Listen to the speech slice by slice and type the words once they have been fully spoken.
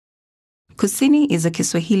Kusini is a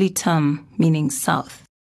Kiswahili term meaning south.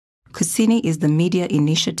 Kusini is the media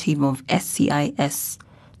initiative of SCIS,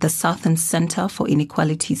 the Southern Center for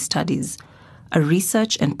Inequality Studies, a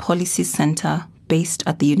research and policy center based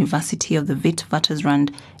at the University of the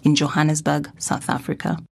Witwatersrand in Johannesburg, South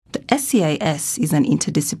Africa. The SCIS is an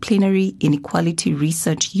interdisciplinary inequality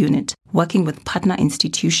research unit working with partner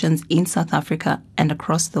institutions in South Africa and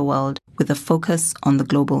across the world with a focus on the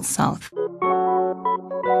Global South.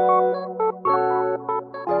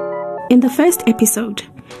 In the first episode,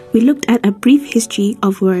 we looked at a brief history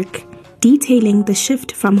of work, detailing the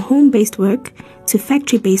shift from home-based work to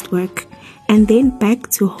factory-based work, and then back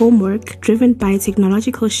to homework driven by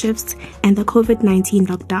technological shifts and the COVID-19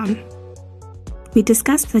 lockdown. We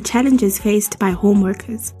discussed the challenges faced by home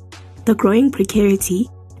workers, the growing precarity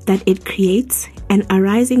that it creates and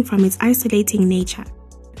arising from its isolating nature,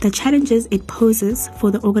 the challenges it poses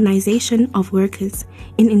for the organization of workers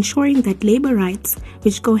in ensuring that labor rights,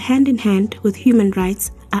 which go hand in hand with human rights,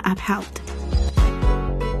 are upheld.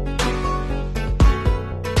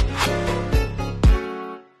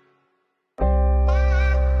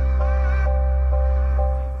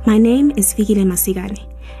 My name is Fikile Masigane,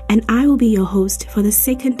 and I will be your host for the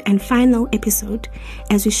second and final episode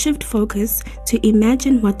as we shift focus to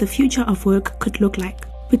imagine what the future of work could look like.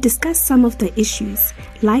 We discuss some of the issues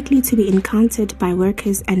likely to be encountered by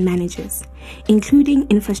workers and managers, including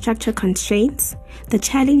infrastructure constraints, the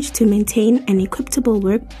challenge to maintain an equitable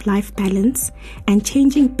work-life balance, and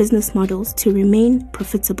changing business models to remain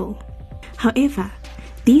profitable. However,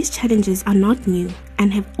 these challenges are not new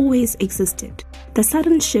and have always existed. The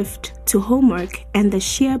sudden shift to homework and the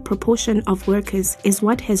sheer proportion of workers is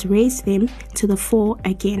what has raised them to the fore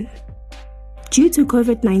again. Due to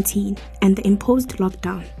COVID-19 and the imposed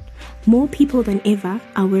lockdown, more people than ever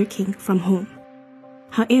are working from home.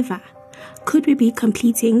 However, could we be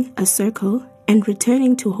completing a circle and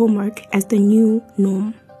returning to homework as the new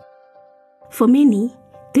norm? For many,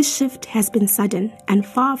 this shift has been sudden and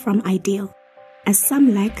far from ideal, as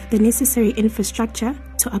some lack the necessary infrastructure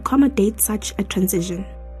to accommodate such a transition.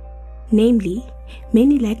 Namely,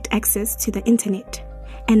 many lacked access to the internet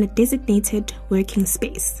and a designated working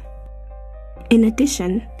space. In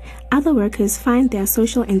addition, other workers find their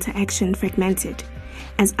social interaction fragmented,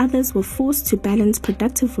 as others were forced to balance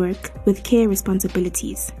productive work with care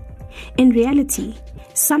responsibilities. In reality,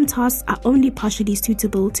 some tasks are only partially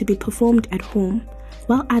suitable to be performed at home,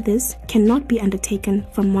 while others cannot be undertaken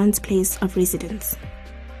from one's place of residence.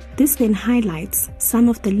 This then highlights some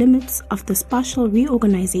of the limits of the spatial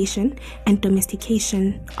reorganization and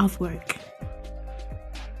domestication of work.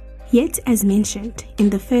 Yet, as mentioned in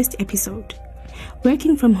the first episode,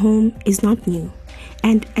 working from home is not new,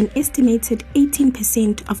 and an estimated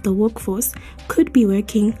 18% of the workforce could be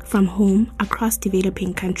working from home across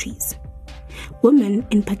developing countries. Women,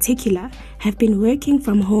 in particular, have been working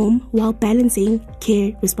from home while balancing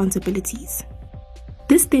care responsibilities.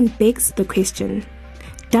 This then begs the question,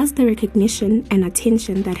 does the recognition and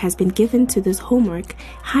attention that has been given to this homework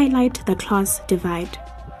highlight the class divide?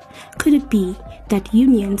 Could it be that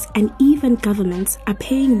unions and even governments are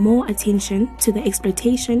paying more attention to the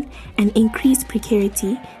exploitation and increased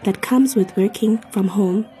precarity that comes with working from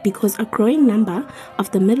home because a growing number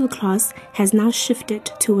of the middle class has now shifted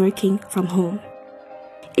to working from home?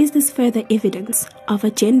 Is this further evidence of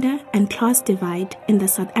a gender and class divide in the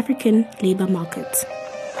South African labour market?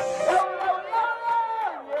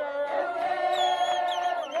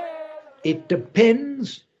 It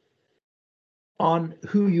depends on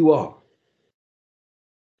who you are.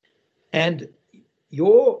 And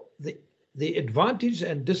the advantage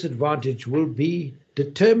and disadvantage will be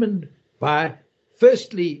determined by,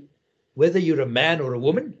 firstly, whether you're a man or a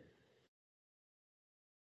woman,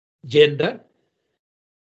 gender.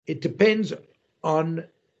 It depends on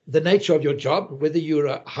the nature of your job, whether you're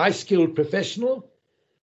a high-skilled professional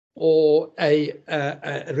or a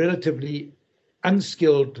relatively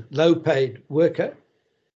unskilled, low-paid worker.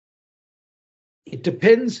 It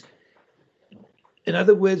depends, in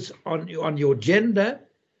other words, on your gender,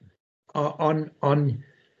 on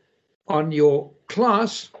your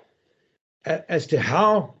class, as to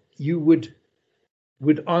how you would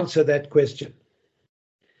answer that question.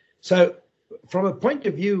 So, from a point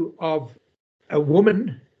of view of a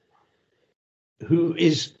woman who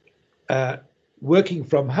is working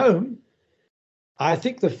from home, I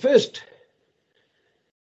think the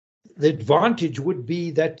advantage would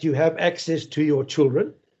be that you have access to your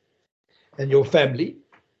children and your family,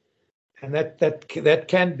 and that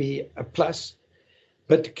can be a plus,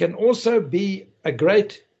 but can also be a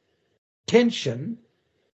great tension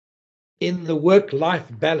in the work-life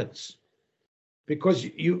balance, because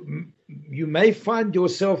you may find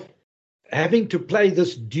yourself having to play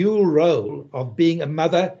this dual role of being a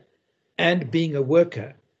mother and being a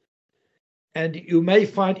worker. And you may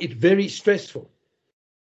find it very stressful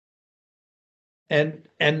and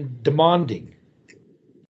demanding.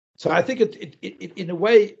 So I think it in a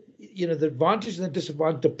way, the advantages and the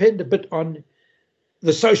disadvantages depend a bit on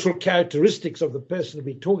the social characteristics of the person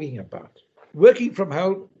we're talking about. Working from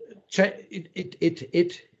home,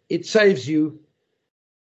 it saves you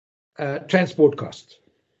transport costs.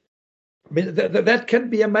 I mean, that can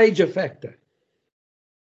be a major factor.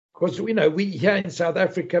 Because, we here in South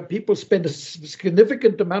Africa, people spend a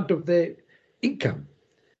significant amount of their income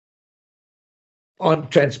on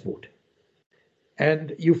transport.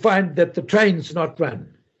 And you find that the train's not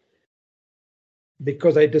run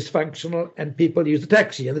because they're dysfunctional and people use the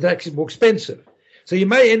taxi, and the taxi is more expensive. So you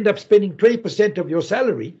may end up spending 20% of your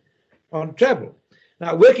salary on travel.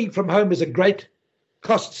 Now, working from home is a great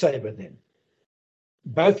cost saver then,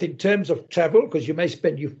 both in terms of travel, because you may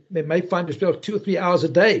find yourself 2 or 3 hours a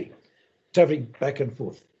day traveling back and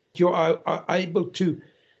forth. You are able to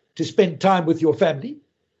spend time with your family.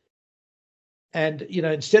 And,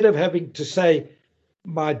 instead of having to say,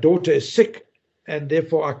 my daughter is sick and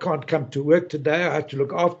therefore I can't come to work today, I have to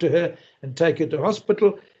look after her and take her to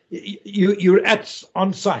hospital, you're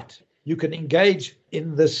on site. You can engage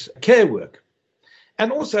in this care work.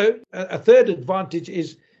 And also, a third advantage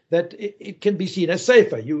is that it can be seen as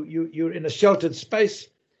safer. You're in a sheltered space,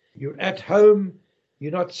 you're at home,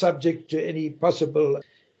 you're not subject to any possible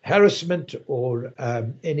harassment or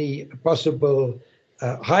any possible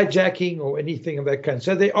hijacking or anything of that kind.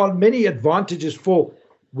 So there are many advantages for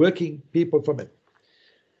working people from it.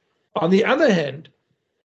 On the other hand,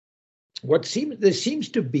 there seems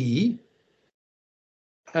to be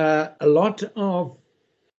a lot of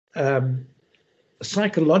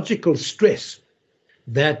psychological stress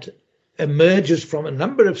that emerges from a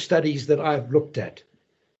number of studies that I've looked at,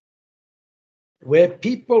 where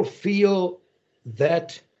people feel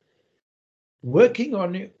that working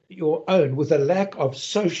on your own with a lack of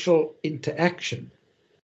social interaction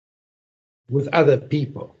with other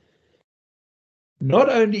people, not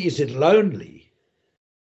only is it lonely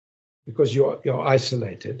because you're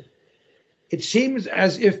isolated, it seems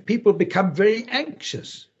as if people become very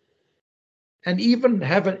anxious and even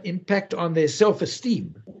have an impact on their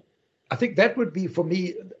self-esteem. I think that would be, for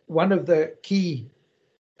me, one of the key,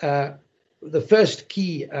 the first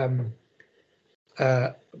key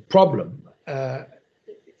problem.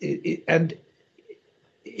 And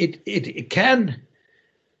it can,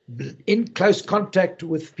 in close contact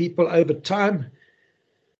with people over time,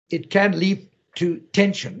 it can lead to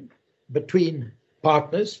tension between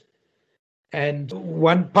partners, and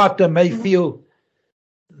one partner may feel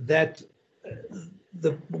that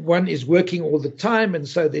the one is working all the time, and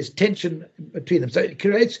so there's tension between them. So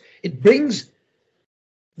it brings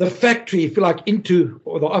the factory, if you like,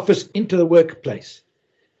 or the office into the workplace,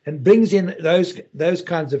 and brings in those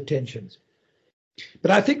kinds of tensions.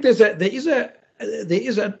 But I think there is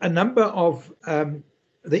a number of there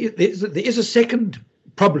is a second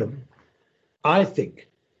problem, I think,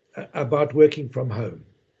 about working from home.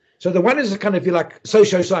 So the one is a kind of, if you like,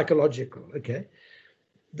 socio-psychological. Okay.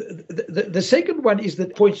 The second one is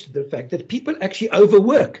that points to the fact that people actually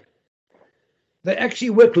overwork. They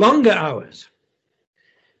actually work longer hours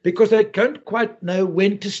because they don't quite know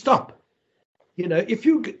when to stop. If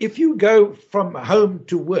you go from home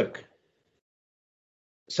to work,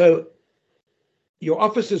 so your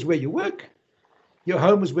office is where you work, your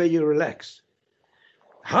home is where you relax.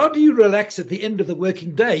 How do you relax at the end of the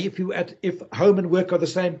working day if home and work are the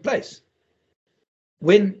same place?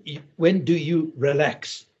 When do you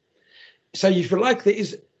relax? So if you like, there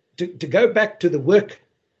is to go back to the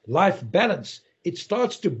work-life balance. It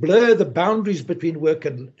starts to blur the boundaries between work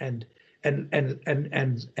and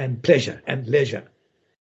pleasure and leisure.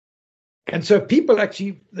 And so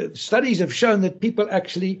the studies have shown that people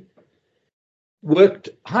actually worked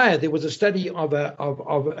higher. There was a study of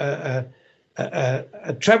a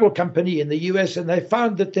travel company in the US, and they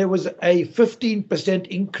found that there was a 15%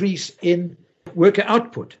 increase in worker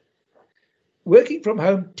output. Working from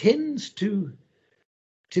home tends to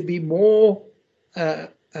be more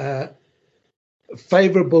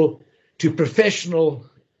favorable to professional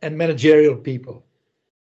and managerial people.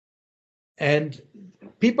 And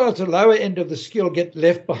people at the lower end of the scale get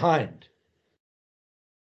left behind.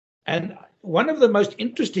 And one of the most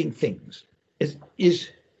interesting things is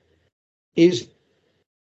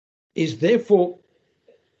therefore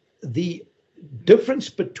the difference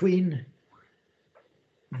between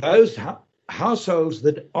those households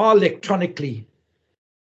that are electronically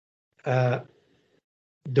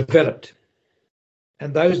developed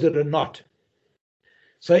and those that are not.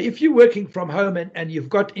 So if you're working from home and you've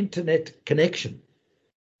got internet connection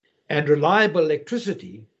and reliable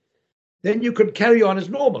electricity, then you can carry on as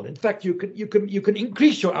normal. In fact, you can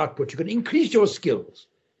increase your output, you can increase your skills,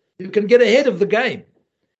 you can get ahead of the game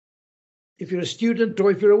if you're a student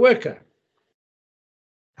or if you're a worker.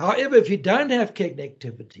 However, if you don't have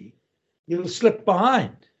connectivity, you'll slip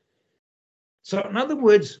behind. So in other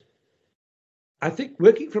words, I think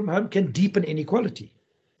working from home can deepen inequality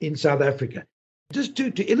in South Africa. Just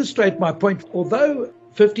to illustrate my point, although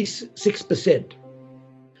 56%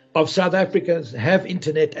 of South Africans have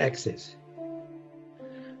internet access,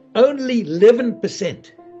 only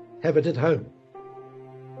 11% have it at home.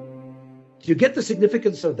 Do you get the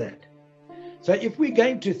significance of that? So if we're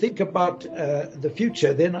going to think about the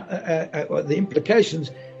future, then the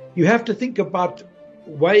implications, you have to think about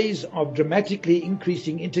ways of dramatically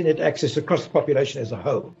increasing internet access across the population as a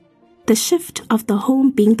whole. The shift of the home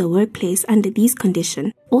being the workplace under these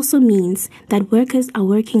conditions also means that workers are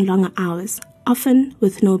working longer hours, often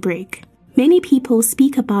with no break. Many people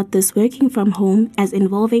speak about this working from home as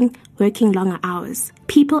involving working longer hours.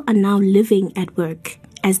 People are now living at work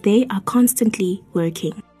as they are constantly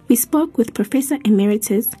working. We spoke with Professor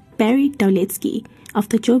Emeritus Barry Dowletsky of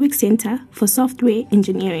the Joburg Center for Software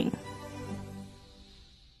Engineering.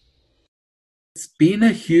 It's been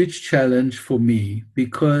a huge challenge for me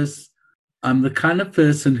because I'm the kind of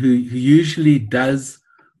person who usually does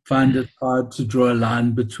find it hard to draw a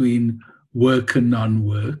line between work and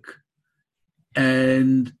non-work.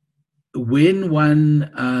 And when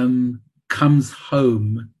one comes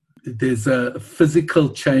home, there's a physical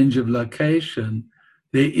change of location.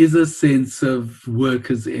 There is a sense of work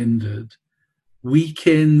has ended.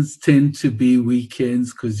 Weekends tend to be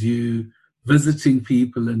weekends because you're visiting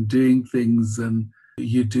people and doing things and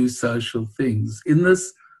you do social things. In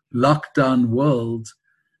this lockdown world,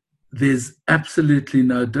 there's absolutely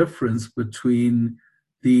no difference between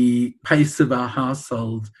the pace of our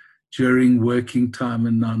household during working time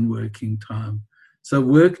and non-working time. So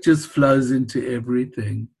work just flows into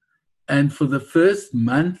everything. And for the first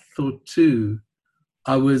month or two,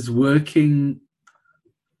 I was working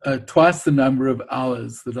twice the number of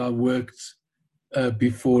hours that I worked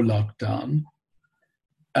before lockdown.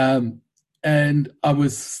 And I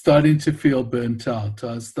was starting to feel burnt out.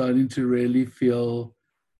 I was starting to really feel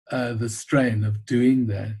the strain of doing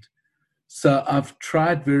that. So I've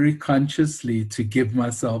tried very consciously to give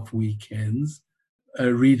myself weekends,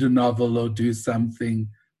 read a novel or do something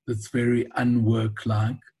that's very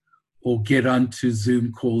unwork-like, or get onto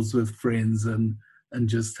Zoom calls with friends and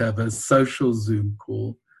just have a social Zoom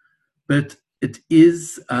call. But it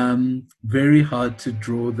is very hard to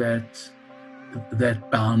draw that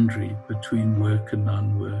boundary between work and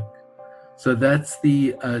non-work. So that's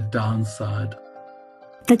the downside.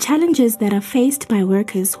 The challenges that are faced by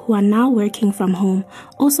workers who are now working from home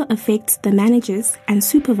also affects the managers and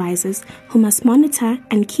supervisors who must monitor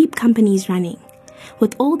and keep companies running,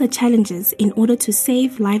 with all the challenges in order to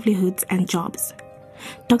save livelihoods and jobs.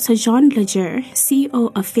 Dr. Jean Leger,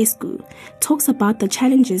 CEO of FESCU, talks about the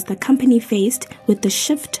challenges the company faced with the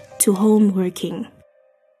shift to home working.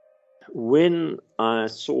 When I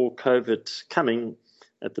saw COVID coming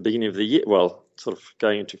at the beginning of the year, well, sort of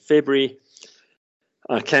going into February,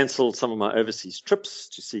 I cancelled some of my overseas trips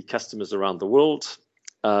to see customers around the world.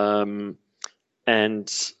 And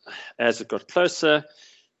as it got closer,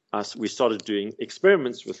 we started doing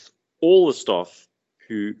experiments with all the staff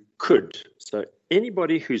who could. So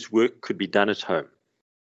anybody whose work could be done at home.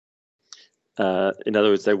 In other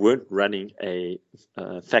words, they weren't running a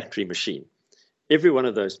factory machine. Every one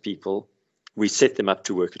of those people, we set them up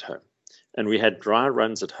to work at home. And we had dry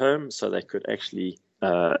runs at home so they could actually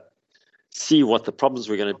see what the problems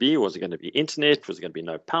were going to be. Was it going to be internet? Was it going to be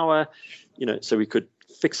no power? So we could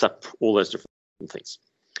fix up all those different things.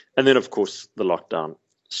 And then, of course, the lockdown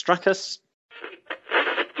struck us.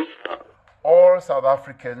 All South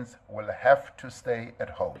Africans will have to stay at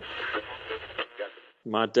home.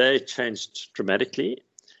 My day changed dramatically.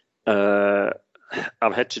 I've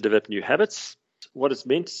had to develop new habits. What it's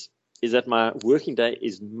meant is that my working day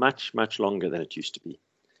is much, much longer than it used to be.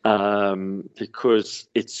 Because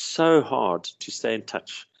it's so hard to stay in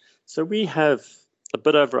touch. So we have a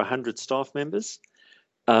bit over 100 staff members,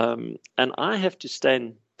 and I have to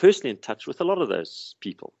stay personally in touch with a lot of those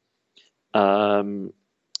people.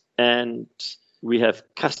 And we have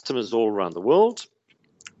customers all around the world,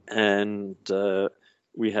 and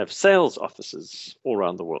we have sales offices all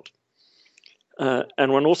around the world.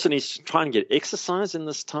 And one also needs to try and get exercise in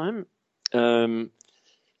this time.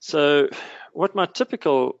 So what my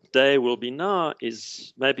typical day will be now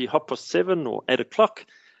is maybe 7:30 or 8 o'clock.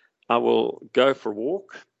 I will go for a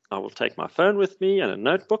walk. I will take my phone with me and a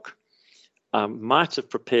notebook. I might have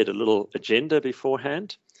prepared a little agenda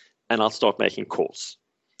beforehand, and I'll start making calls.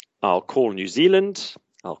 I'll call New Zealand.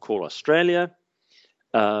 I'll call Australia.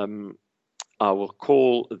 I will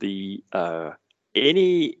call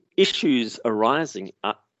any issues arising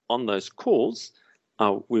on those calls.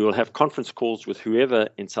 We will have conference calls with whoever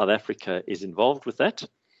in South Africa is involved with that.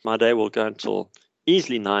 My day will go until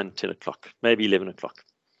easily 9, 10 o'clock, maybe 11 o'clock.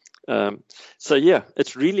 So yeah,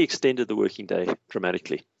 it's really extended the working day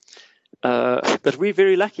dramatically. But we're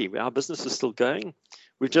very lucky. Our business is still going.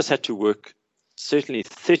 We've just had to work certainly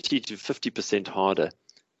 30 to 50% harder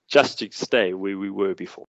just to stay where we were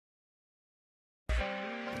before.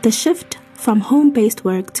 The shift from home-based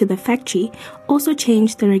work to the factory also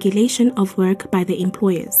changed the regulation of work by the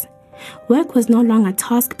employers. Work was no longer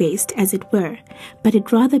task-based, as it were, but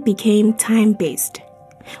it rather became time-based.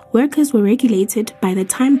 Workers were regulated by the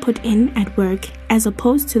time put in at work as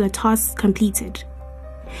opposed to the tasks completed.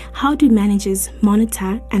 How do managers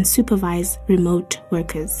monitor and supervise remote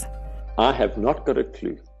workers? I have not got a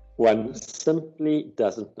clue. One simply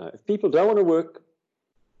doesn't know. If people don't want to work,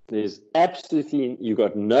 there's absolutely, you've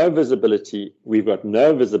got no visibility. We've got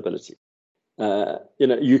no visibility.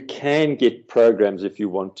 You can get programs if you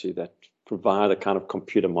want to that provide a kind of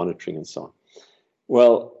computer monitoring and so on.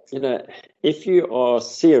 Well, if you are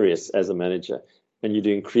serious as a manager and you're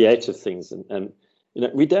doing creative things and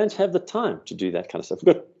we don't have the time to do that kind of stuff.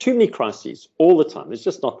 We've got too many crises all the time. There's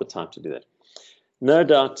just not the time to do that. No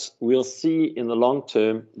doubt we'll see in the long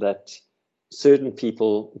term that certain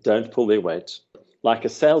people don't pull their weight. Like a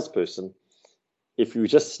salesperson, if you're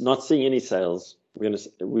just not seeing any sales, we're going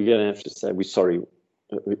to have to say, we're sorry,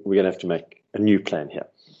 we're going to have to make a new plan here.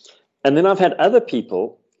 And then I've had other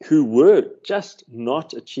people who were just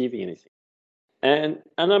not achieving anything. And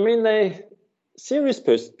I mean, they're serious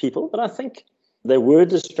people, but I think they were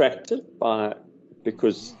distracted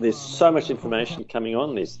because there's so much information coming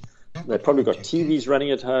on. They've probably got TVs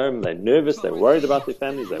running at home. They're nervous. They're worried about their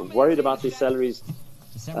families. They're worried about their salaries.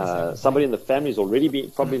 Somebody in the family has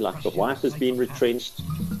already probably like the wife has been retrenched.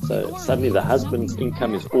 So suddenly the husband's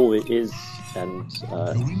income is all there is. And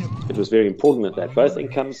it was very important that both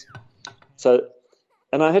incomes.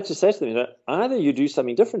 And I had to say to them, either you do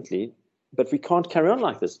something differently, but we can't carry on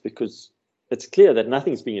like this because it's clear that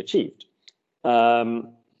nothing's being achieved.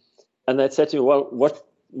 And they'd say to me, well,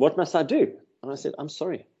 what must I do? And I said, I'm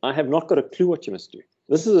sorry, I have not got a clue what you must do.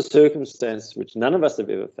 This is a circumstance which none of us have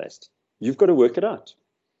ever faced. You've got to work it out.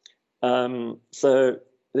 So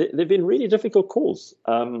they've been really difficult calls.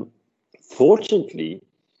 Fortunately,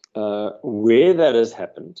 where that has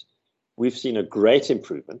happened, we've seen a great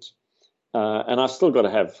improvement. And I've still got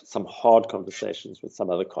to have some hard conversations with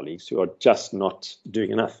some other colleagues who are just not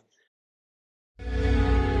doing enough.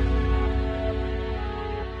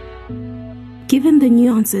 Given the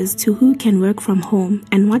nuances to who can work from home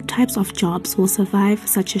and what types of jobs will survive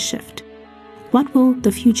such a shift, what will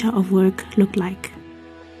the future of work look like?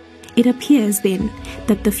 It appears then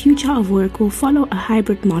that the future of work will follow a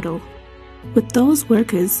hybrid model, with those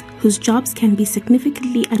workers whose jobs can be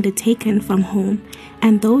significantly undertaken from home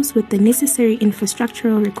and those with the necessary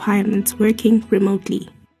infrastructural requirements working remotely.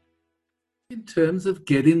 In terms of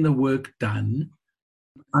getting the work done,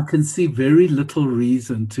 I can see very little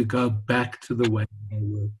reason to go back to the way I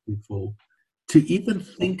worked before. To even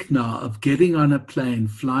think now of getting on a plane,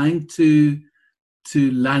 flying to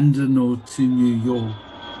London or to New York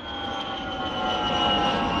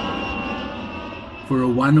for a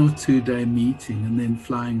 1 or 2 day meeting and then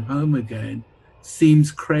flying home again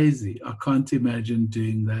seems crazy. I can't imagine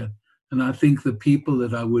doing that. And I think the people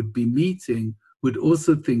that I would be meeting would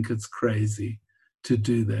also think it's crazy to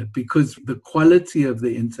do that, because the quality of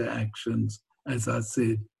the interactions, as I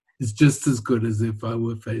said, is just as good as if I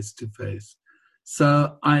were face to face.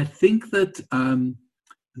 So I think that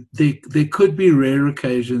there could be rare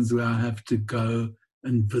occasions where I have to go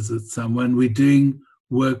and visit someone. We're doing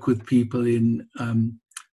work with people in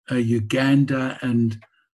Uganda, and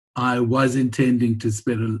I was intending to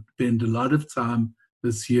spend a lot of time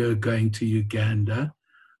this year going to Uganda,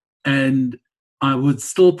 and I would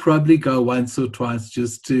still probably go once or twice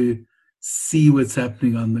just to see what's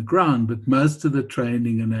happening on the ground, but most of the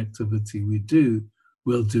training and activity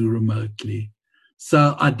we'll do remotely.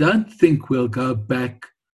 So I don't think we'll go back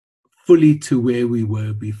fully to where we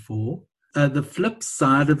were before. The flip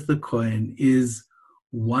side of the coin is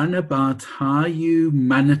one about how you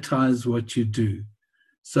monetize what you do.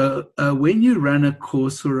 So when you run a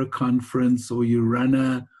course or a conference, or you run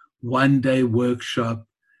a one-day workshop,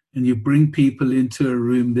 and you bring people into a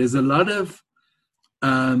room, there's a lot of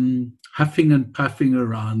huffing and puffing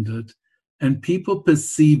around it, and people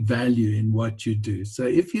perceive value in what you do. So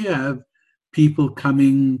if you have people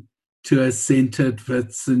coming to a center at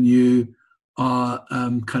Wits and you are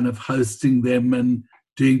kind of hosting them and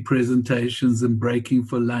doing presentations and breaking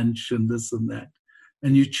for lunch and this and that,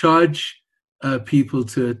 and you charge people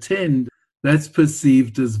to attend, that's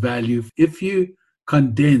perceived as value. If you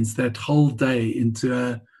condense that whole day into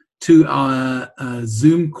a 2-hour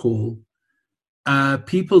Zoom call,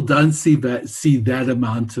 people don't see that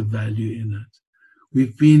amount of value in it.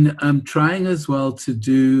 We've been trying as well to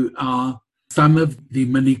do some of the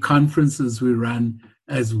mini conferences we run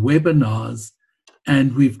as webinars,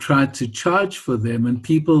 and we've tried to charge for them, and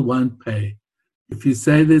people won't pay. If you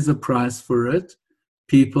say there's a price for it,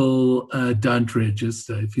 people don't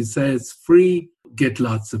register. If you say it's free, get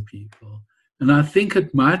lots of people. And I think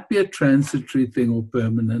it might be a transitory thing or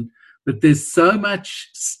permanent, but there's so much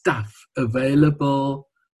stuff available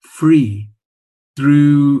free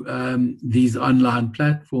through these online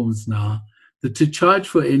platforms now that to charge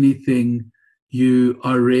for anything, you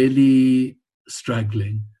are really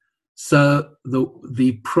struggling. So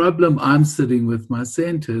the problem I'm sitting with my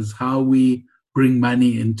center is how we bring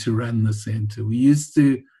money in to run the center. We used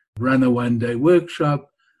to run a one-day workshop,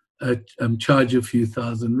 charge a few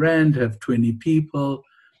 $1,000, have 20 people,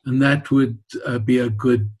 and that would be a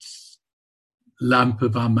good lump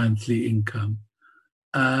of our monthly income.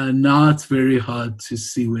 Now it's very hard to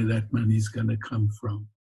see where that money is going to come from.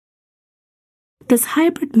 This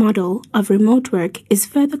hybrid model of remote work is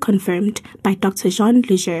further confirmed by Dr. Jean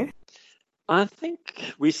Leger. I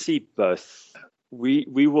think we see both. We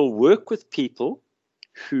will work with people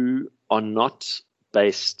who are not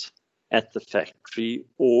based at the factory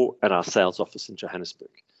or at our sales office in Johannesburg,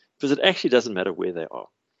 because it actually doesn't matter where they are.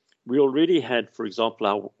 We already had, for example,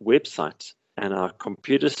 our website and our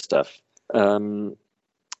computer stuff. The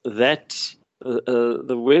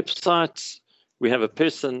website, we have a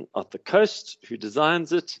person at the coast who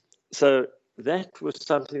designs it. So that was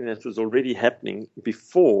something that was already happening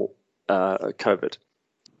before COVID.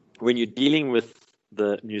 When you're dealing with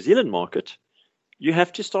the New Zealand market, you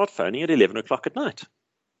have to start phoning at 11 o'clock at night.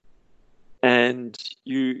 And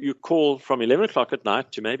you call from 11 o'clock at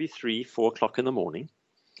night to maybe 3, 4 o'clock in the morning.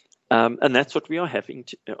 And that's what we are having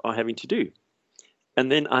to do.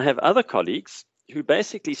 And then I have other colleagues who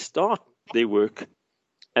basically start their work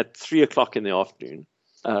at 3 o'clock in the afternoon,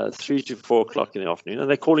 3 to 4 o'clock in the afternoon, and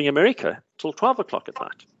they're calling America till 12 o'clock at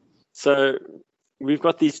night. So we've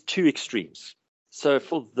got these two extremes. So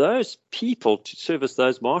for those people to service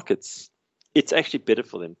those markets, it's actually better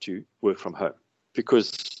for them to work from home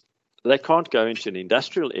because they can't go into an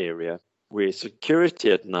industrial area where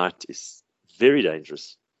security at night is very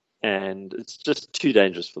dangerous, and it's just too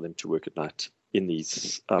dangerous for them to work at night in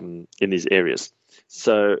these areas.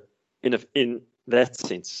 So in that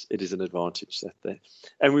sense, it is an advantage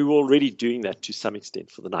and we were already doing that to some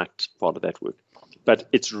extent for the night part of that work, but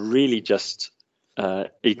it's really just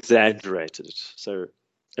exaggerated it. So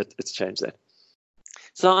it's changed that.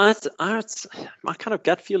 So my kind of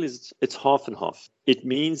gut feel is it's half and half. It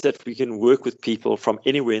means that we can work with people from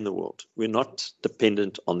anywhere in the world. We're not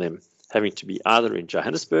dependent on them having to be either in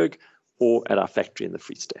Johannesburg or at our factory in the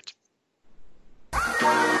Free State.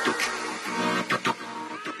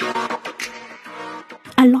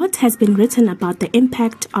 A lot has been written about the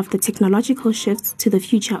impact of the technological shifts to the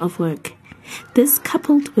future of work. This,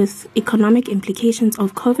 coupled with economic implications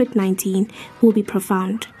of COVID-19, will be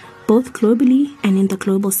profound, both globally and in the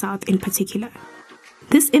Global South in particular.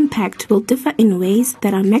 This impact will differ in ways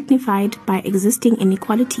that are magnified by existing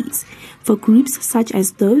inequalities for groups such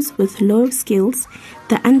as those with low skills,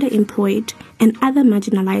 the underemployed, and other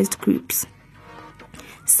marginalized groups.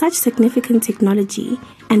 Such significant technology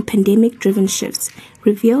and pandemic-driven shifts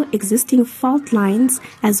reveal existing fault lines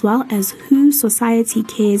as well as who society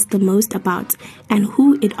cares the most about and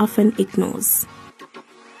who it often ignores.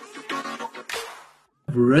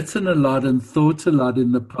 I've written a lot and thought a lot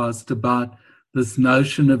in the past about this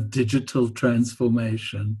notion of digital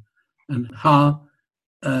transformation and how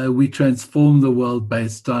we transform the world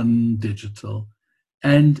based on digital.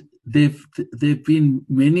 And there've been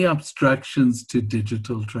many obstructions to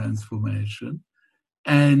digital transformation.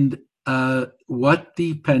 And what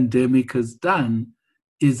the pandemic has done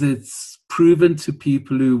is it's proven to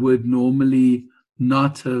people who would normally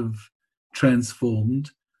not have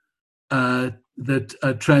transformed that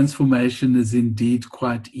a transformation is indeed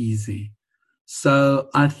quite easy. So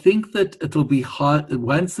I think that it'll be hard,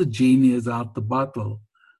 once the genie is out the bottle,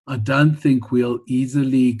 I don't think we'll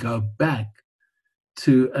easily go back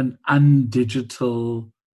to an undigital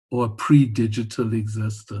or a pre-digital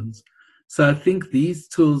existence. So I think these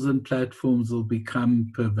tools and platforms will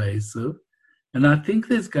become pervasive. And I think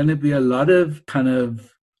there's going to be a lot of kind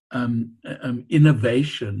of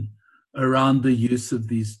innovation around the use of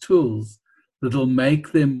these tools that'll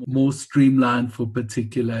make them more streamlined for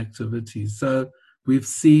particular activities. So we've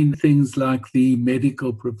seen things like the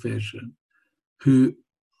medical profession, who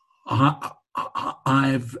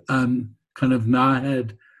I've kind of now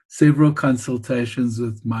had several consultations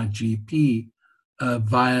with my GP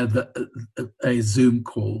via a Zoom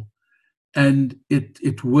call. And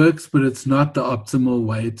it works, but it's not the optimal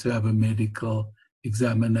way to have a medical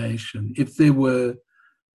examination. If there were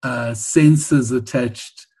sensors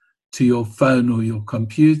attached to your phone or your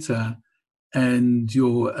computer, and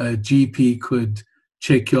your GP could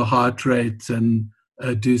check your heart rate and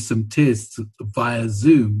do some tests via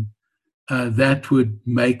Zoom, that would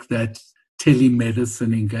make that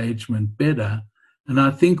telemedicine engagement better. And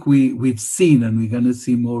I think we've seen, and we're going to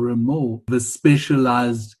see more and more, the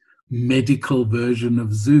specialized medical version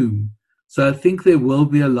of Zoom. So I think there will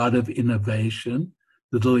be a lot of innovation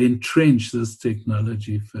that will entrench this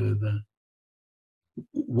technology further.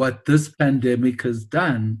 What this pandemic has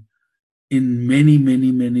done in many,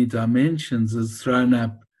 many, many dimensions has thrown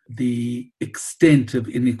up the extent of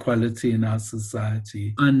inequality in our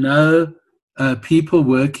society. I know people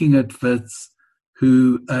working at WITS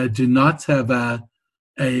who do not have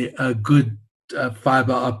a good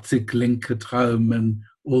fiber optic link at home and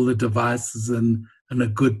all the devices and a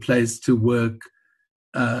good place to work,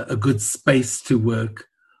 a good space to work,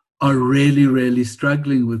 are really, really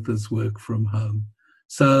struggling with this work from home.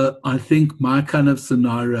 So I think my kind of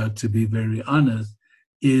scenario, to be very honest,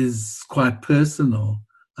 is quite personal.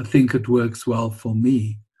 I think it works well for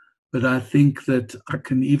me. But I think that I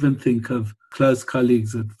can even think of close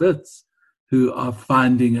colleagues at WITS who are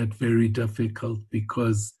finding it very difficult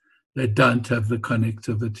because they don't have the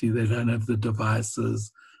connectivity, they don't have the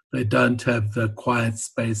devices, they don't have the quiet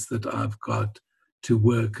space that I've got to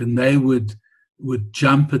work. And they would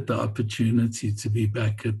jump at the opportunity to be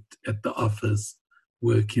back at the office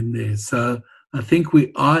working there. So I think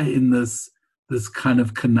we are in this kind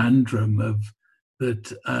of conundrum of that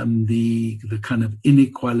the kind of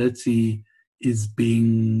inequality is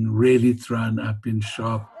being really thrown up in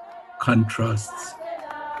sharp contrasts.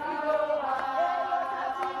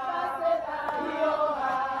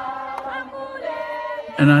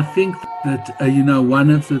 And I think that, one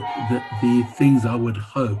of the things I would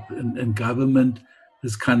hope, and government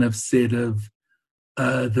has kind of said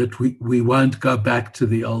that we won't go back to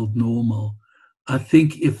the old normal. I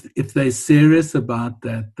think if they're serious about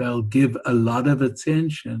that, they'll give a lot of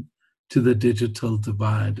attention to the digital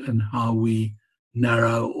divide and how we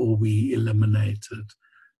narrow or we eliminate it,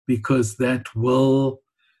 because that will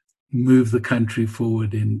move the country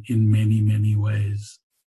forward in many, many ways.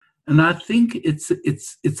 And I think it's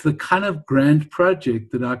the kind of grand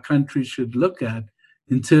project that our country should look at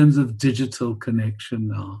in terms of digital connection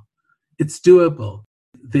now. It's doable.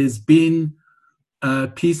 There's been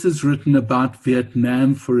pieces written about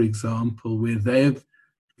Vietnam, for example, where they've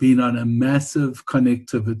been on a massive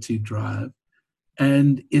connectivity drive,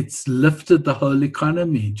 and it's lifted the whole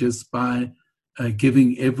economy just by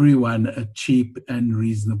giving everyone a cheap and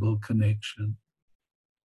reasonable connection.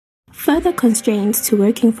 Further constraints to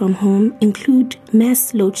working from home include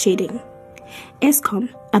mass load shedding. Eskom,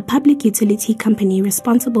 a public utility company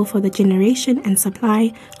responsible for the generation and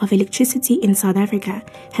supply of electricity in South Africa,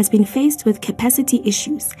 has been faced with capacity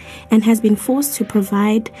issues and has been forced to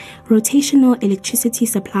provide rotational electricity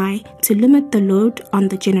supply to limit the load on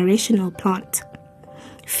the generational plant.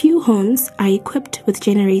 Few homes are equipped with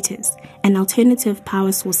generators and alternative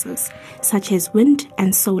power sources, such as wind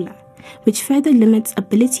and solar, which further limits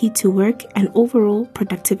ability to work and overall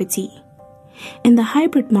productivity. In the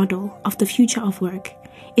hybrid model of the future of work,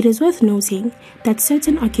 it is worth noting that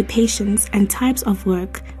certain occupations and types of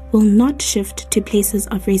work will not shift to places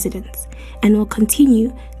of residence and will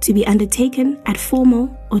continue to be undertaken at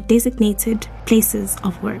formal or designated places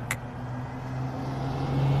of work.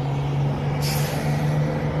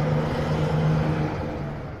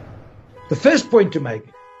 The first point to make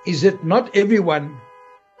is that not everyone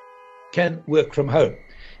can work from home.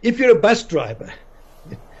 If you're a bus driver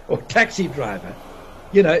or taxi driver,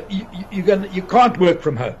 you can't work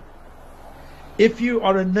from home. If you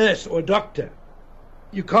are a nurse or a doctor,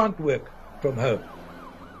 you can't work from home.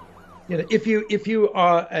 If you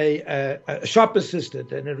are a shop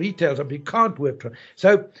assistant and a retail shop, you can't work from home.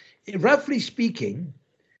 So, roughly speaking,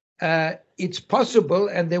 it's possible,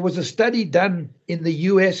 and there was a study done in the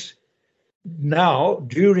US now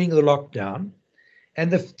during the lockdown,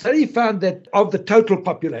 And the study found that of the total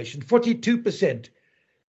population, 42%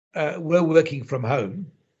 were working from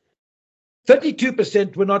home.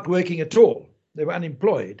 32% were not working at all. They were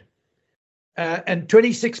unemployed. And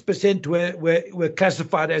 26% were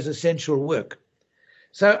classified as essential work.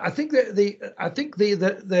 So I think the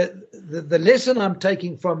lesson I'm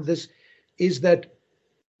taking from this is that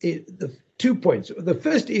the 2 points. The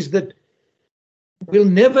first is that we'll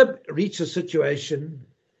never reach a situation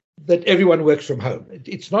that everyone works from home.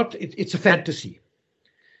 It's a fantasy.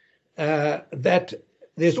 That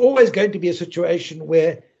there's always going to be a situation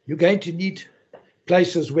where you're going to need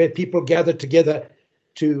places where people gather together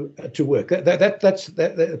to work. That's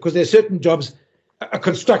because there are certain jobs, a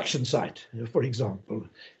construction site, for example,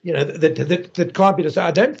 that can't be decided.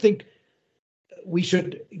 I don't think we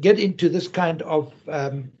should get into this kind of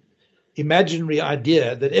imaginary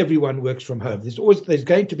idea that everyone works from home. There's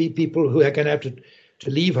going to be people who are going to have to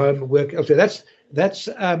leave home and work elsewhere. That's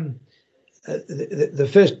the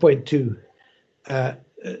first point to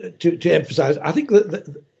emphasize. I think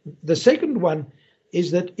the second one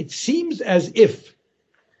is that it seems as if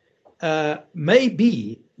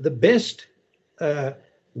maybe the best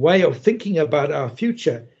way of thinking about our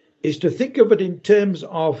future is to think of it in terms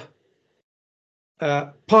of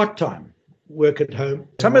part-time work at home.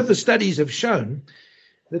 Some of the studies have shown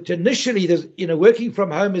that initially, working from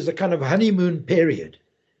home is a kind of honeymoon period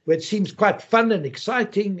where it seems quite fun and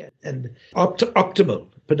exciting and optimal,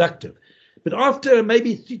 productive. But after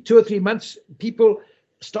maybe 2 or 3 months, people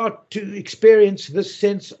start to experience this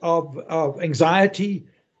sense of anxiety,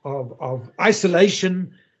 of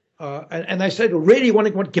isolation, and they say, really want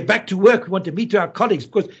to get back to work, we want to meet our colleagues.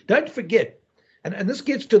 Because don't forget, and this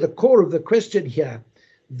gets to the core of the question here,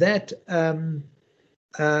 that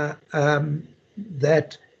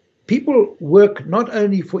that people work not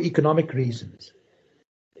only for economic reasons,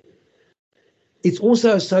 it's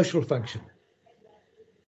also a social function.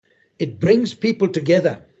 It brings people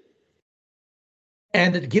together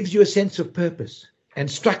and it gives you a sense of purpose and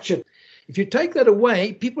structure. If you take that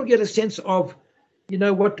away, people get a sense of,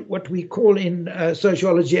 what we call in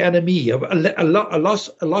sociology anomie, of a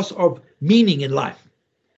loss of meaning in life,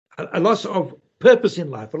 a loss of purpose in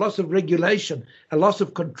life, a loss of regulation, a loss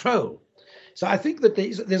of control. So I think that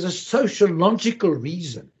there's a sociological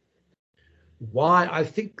reason why I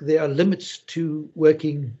think there are limits to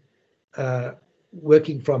working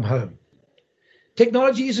from home.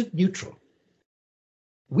 Technology isn't neutral.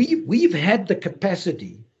 We've had the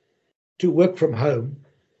capacity to work from home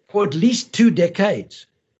for at least 2 decades.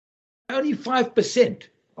 Only 5%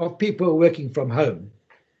 of people were working from home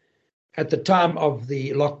at the time of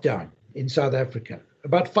the lockdown in South Africa,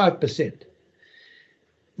 about 5%.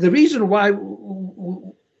 The reason why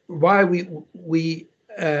we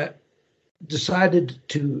decided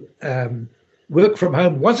to work from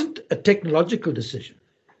home wasn't a technological decision.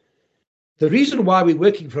 The reason why we're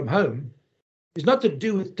working from home is not to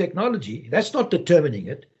do with technology. That's not determining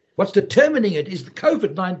it. What's determining it is the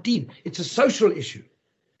COVID-19. It's a social issue.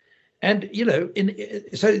 And,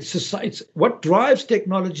 it's what drives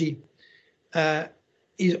technology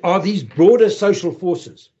are these broader social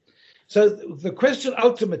forces. So the question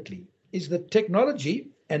ultimately is that technology,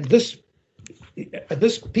 and this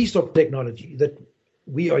piece of technology that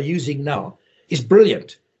we are using now is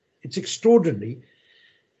brilliant. It's extraordinary.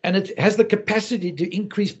 And it has the capacity to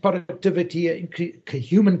increase productivity, increase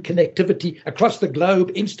human connectivity across the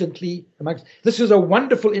globe instantly. This is a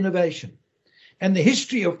wonderful innovation. And the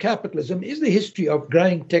history of capitalism is the history of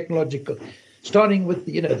growing technological, starting with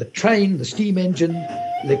the train, the steam engine,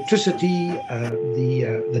 electricity,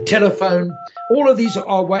 the telephone. All of these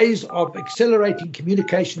are ways of accelerating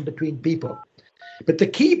communication between people. But the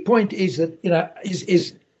key point is that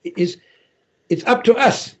it's up to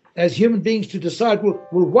us as human beings to decide, well,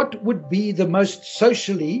 what would be the most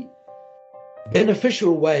socially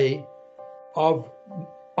beneficial way of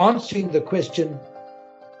answering the question,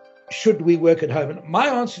 should we work at home? And my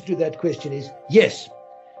answer to that question is yes.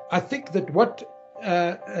 I think that what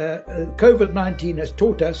COVID-19 has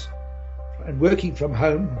taught us, and working from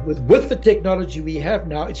home, with the technology we have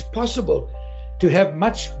now, it's possible to have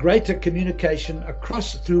much greater communication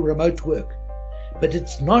through remote work. But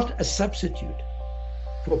it's not a substitute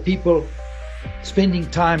for people spending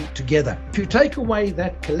time together. If you take away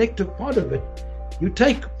that collective part of it, you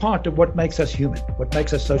take part of what makes us human, what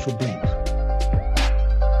makes us social beings.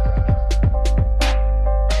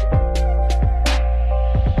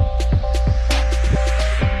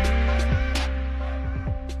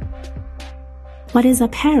 What is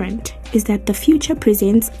apparent is that the future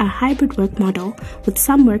presents a hybrid work model with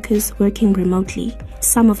some workers working remotely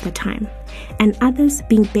some of the time and others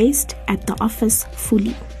being based at the office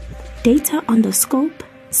fully. Data on the scope,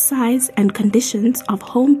 size, and conditions of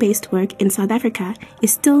home-based work in South Africa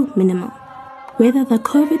is still minimal. Whether the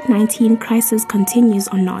COVID-19 crisis continues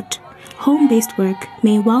or not, home-based work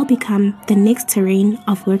may well become the next terrain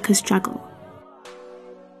of worker struggle.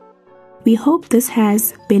 We hope this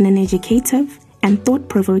has been an educative and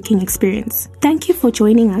thought-provoking experience. Thank you for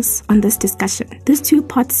joining us on this discussion. This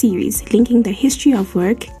two-part series linking the history of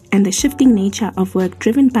work and the shifting nature of work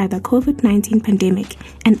driven by the COVID-19 pandemic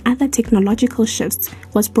and other technological shifts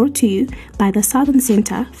was brought to you by the Southern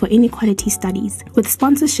Center for Inequality Studies with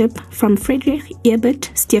sponsorship from Friedrich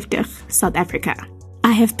Ebert Stiftung, South Africa.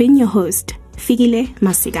 I have been your host, Fikile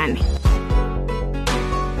Masigane.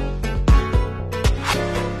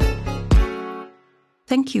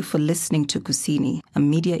 Thank you for listening to Kusini, a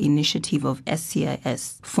media initiative of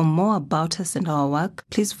SCIS. For more about us and our work,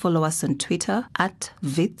 please follow us on Twitter at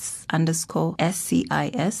 @wits_SCIS,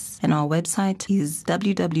 and our website is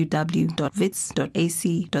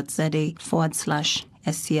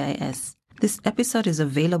www.wits.ac.za/SCIS. This episode is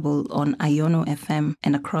available on Iono FM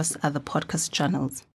and across other podcast channels.